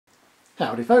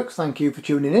Howdy folks, thank you for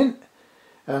tuning in,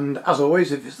 and as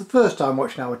always, if it's the first time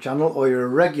watching our channel or you're a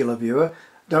regular viewer,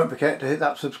 don't forget to hit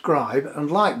that subscribe and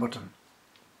like button.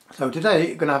 So today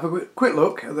you're going to have a quick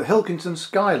look at the Hilkinson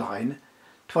Skyline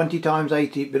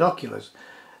 20x80 binoculars,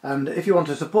 and if you want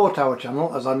to support our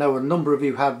channel, as I know a number of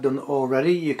you have done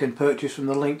already, you can purchase from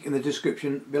the link in the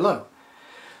description below.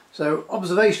 So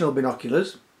observational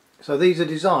binoculars, so these are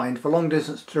designed for long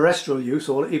distance terrestrial use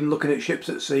or even looking at ships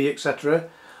at sea, etc.,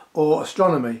 or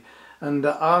astronomy, and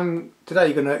I'm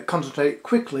today going to concentrate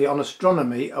quickly on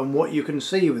astronomy and what you can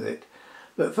see with it.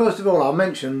 But first of all, I'll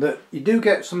mention that you do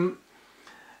get some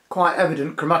quite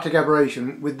evident chromatic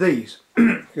aberration with these.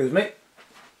 Excuse me.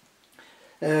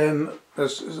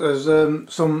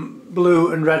 There's some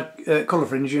blue and red colour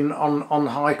fringing on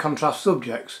high contrast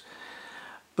subjects,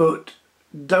 but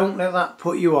don't let that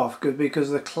put you off,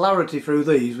 because the clarity through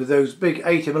these with those big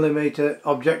 80mm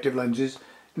objective lenses,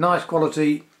 nice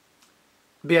quality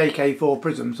BAK4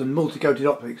 prisms and multi-coated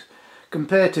optics,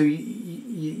 compared to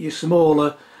your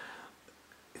smaller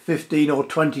 15 or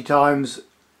 20 times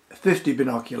 50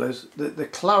 binoculars, the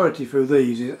clarity through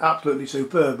these is absolutely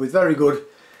superb with very good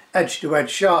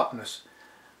edge-to-edge sharpness.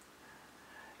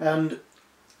 And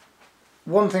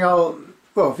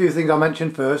a few things I'll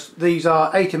mention first. These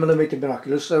are 80mm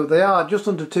binoculars, so they are just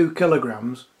under 2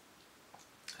 kilograms.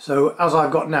 So as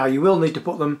I've got now, you will need to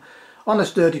put them on a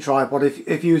sturdy tripod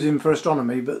if using for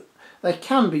astronomy, but they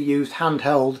can be used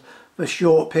handheld for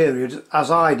short periods,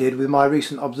 as I did with my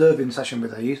recent observing session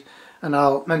with these, and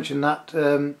I'll mention that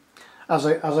as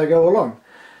I go along.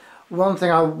 One thing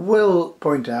I will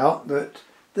point out, that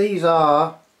these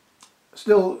are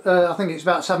still I think it's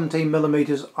about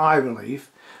 17mm eye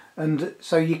relief, and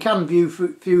so you can view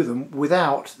them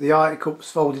without the eye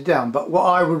cups folded down, but what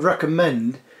I would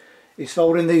recommend is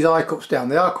folding these eye cups down.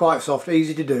 They are quite soft,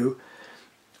 easy to do.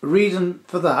 The reason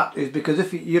for that is because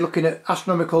if you're looking at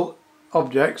astronomical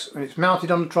objects and it's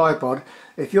mounted on a tripod,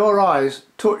 if your eyes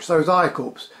touch those eye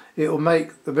cups, it will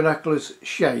make the binoculars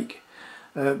shake,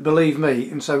 believe me.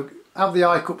 And so have the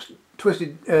eye cups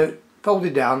twisted,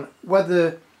 folded down,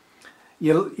 whether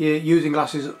you're using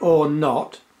glasses or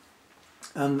not,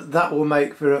 and that will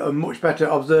make for a much better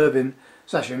observing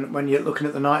session when you're looking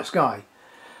at the night sky.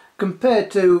 Compared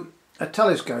to a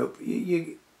telescope,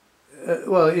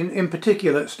 well, in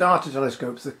particular starter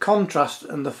telescopes, the contrast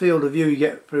and the field of view you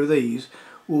get through these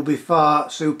will be far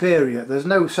superior. There's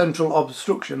no central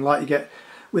obstruction like you get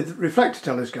with reflector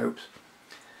telescopes.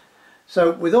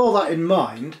 So with all that in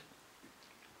mind,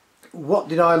 what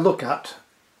did I look at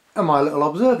in my little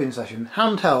observing session?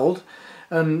 Handheld,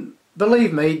 and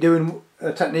believe me, doing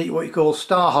a technique what you call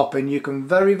star hopping, you can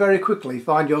very, very quickly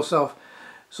find yourself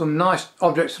some nice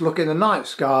objects to look in the night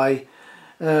sky.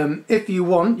 If you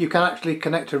want, you can actually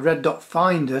connect a red dot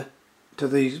finder to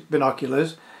these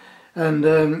binoculars,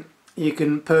 and you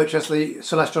can purchase the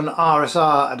Celestron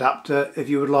RSR adapter if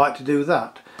you would like to do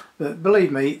that. But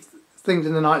believe me, things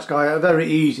in the night sky are very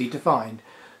easy to find.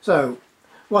 So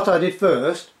what I did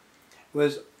first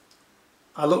was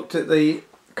I looked at the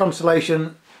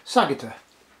constellation Sagitta,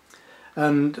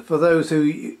 and for those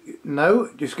who know,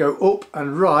 just go up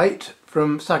and right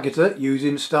from Sagitta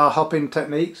using star hopping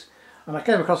techniques, and I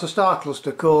came across a star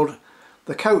cluster called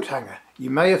the coat hanger. You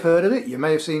may have heard of it, you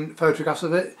may have seen photographs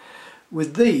of it.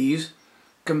 With these,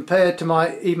 compared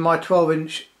to even my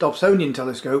 12-inch Dobsonian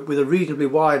telescope with a reasonably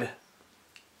wide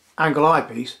angle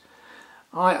eyepiece,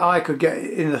 I could get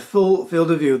in the full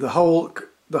field of view the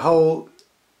whole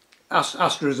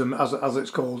asterism, as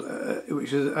it's called,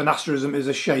 which is an asterism is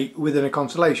a shape within a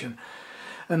constellation.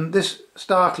 And this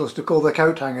star cluster called the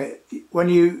coat hanger, when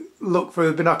you look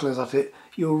through binoculars at it,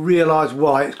 you'll realise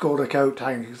why it's called a coat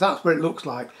hanger, because that's what it looks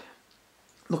like,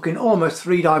 looking almost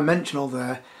three-dimensional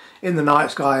there in the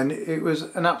night sky, and it was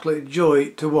an absolute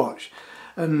joy to watch.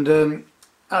 And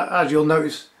as you'll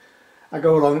notice I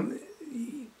go along,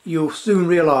 you'll soon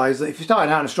realise that if you're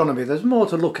starting out in astronomy, there's more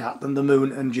to look at than the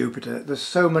Moon and Jupiter. There's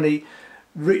so many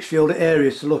rich field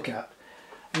areas to look at.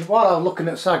 And while I was looking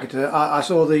at Sagitta, I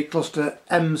saw the cluster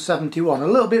M71, a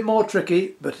little bit more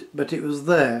tricky, but it was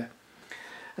there.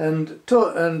 And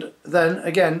then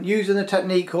again, using a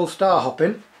technique called star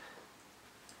hopping,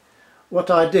 what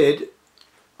I did,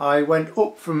 I went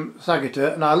up from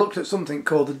Sagitta and I looked at something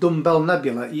called the Dumbbell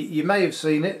Nebula. You may have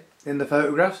seen it in the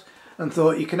photographs and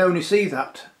thought you can only see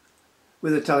that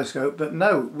with a telescope, but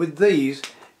no, with these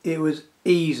it was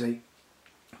easy.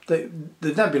 The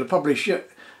nebula probably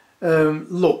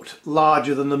looked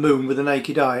larger than the Moon with a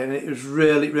naked eye, and it was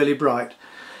really, really bright.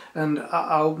 And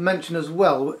I'll mention as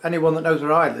well, anyone that knows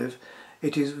where I live,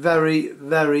 it is very,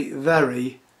 very,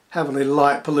 very heavily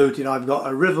light polluted. I've got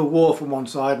a river wharf on one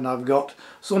side and I've got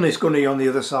Sunny Scunny on the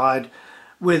other side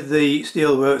with the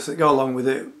steelworks that go along with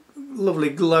it. Lovely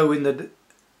glow in the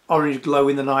orange glow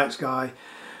in the night sky,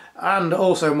 and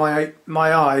also my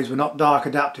eyes were not dark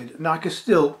adapted and I could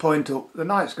still point up the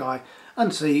night sky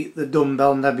and see the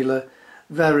Dumbbell Nebula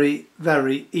very,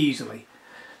 very easily.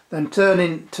 Then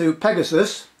turning to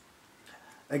Pegasus,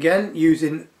 again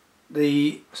using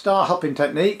the star hopping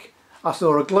technique, I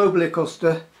saw a globular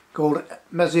cluster called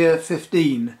Messier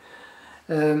 15.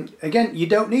 Again, you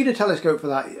don't need a telescope for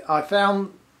that. I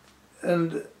found,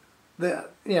 and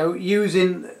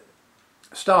using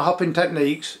star hopping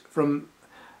techniques from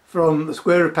the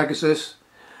square of Pegasus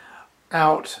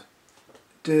out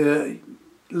to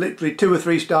literally 2 or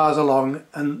 3 stars along,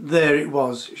 and there it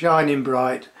was, shining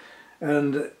bright,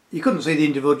 and you couldn't see the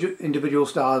individual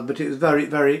stars, but it was very,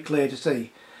 very clear to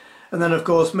see. And then of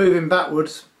course moving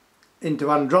backwards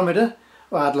into Andromeda,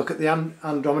 well, I'd look at the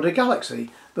Andromeda Galaxy,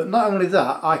 but not only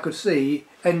that, I could see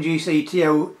NGC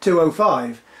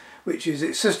 205, which is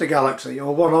its sister galaxy,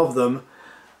 or one of them,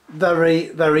 very,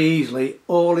 very easily,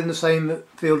 all in the same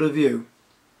field of view.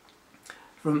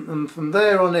 From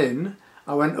there on in,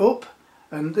 I went up,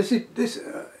 and this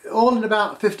all in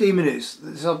about 15 minutes,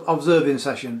 this observing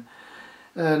session.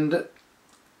 And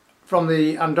from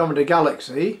the Andromeda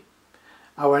Galaxy,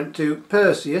 I went to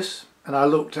Perseus, and I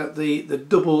looked at the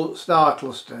double star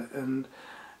cluster, and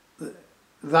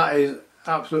that is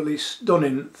absolutely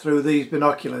stunning through these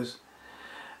binoculars.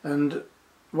 And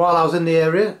while I was in the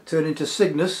area, turning to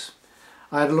Cygnus,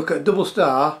 I had a look at a double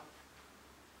star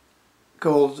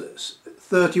called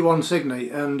 31 Cygni,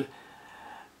 and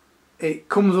it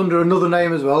comes under another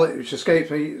name as well, which escapes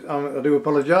me, I do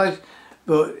apologise,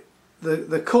 but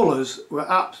the colours were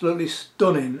absolutely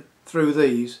stunning through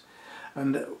these.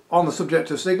 And on the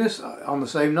subject of Cygnus, on the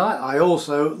same night, I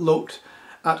also looked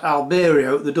at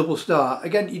Alberio, the double star.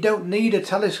 Again, you don't need a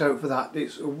telescope for that.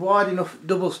 It's a wide enough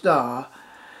double star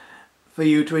for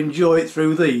you to enjoy it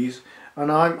through these,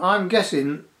 and I'm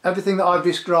guessing everything that I've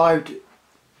described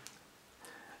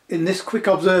in this quick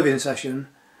observing session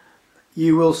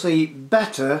you will see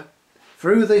better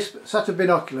through this set of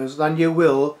binoculars than you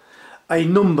will a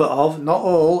number of, not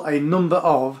all, a number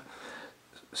of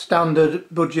standard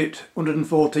budget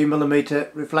 114mm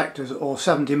reflectors or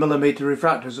 70mm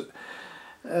refractors,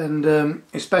 and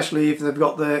especially if they've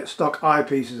got their stock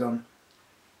eyepieces on.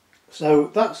 So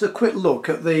that's a quick look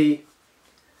at the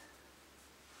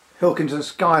Hilkinson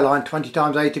Skyline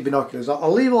 20x80 binoculars.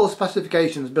 I'll leave all the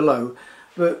specifications below,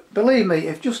 but believe me,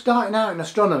 if just starting out in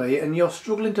astronomy and you're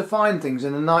struggling to find things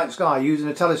in the night sky using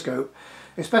a telescope,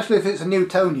 especially if it's a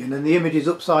Newtonian and the image is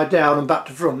upside down and back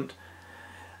to front,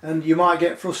 and you might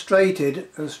get frustrated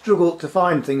and struggle to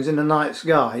find things in the night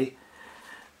sky,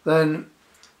 then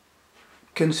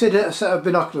consider a set of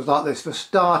binoculars like this for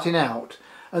starting out.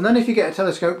 And then if you get a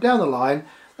telescope down the line,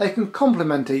 they can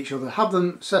complement each other. Have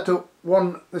them set up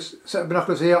this set of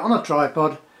binoculars here on a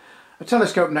tripod, a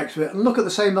telescope next to it, and look at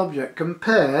the same object.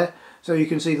 Compare so you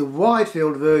can see the wide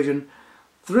field version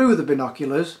through the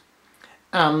binoculars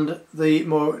and the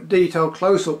more detailed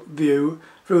close-up view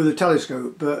through the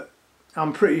telescope. But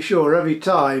I'm pretty sure every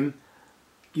time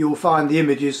you'll find the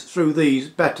images through these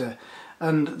better.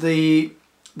 And the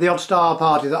odd star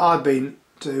party that I've been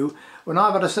to, when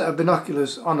I've had a set of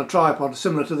binoculars on a tripod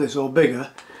similar to this or bigger,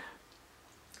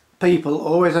 people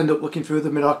always end up looking through the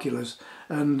binoculars,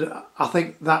 and I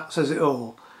think that says it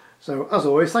all. So as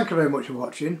always, thank you very much for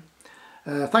watching.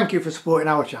 Thank you for supporting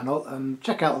our channel, and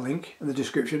check out the link in the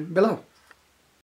description below.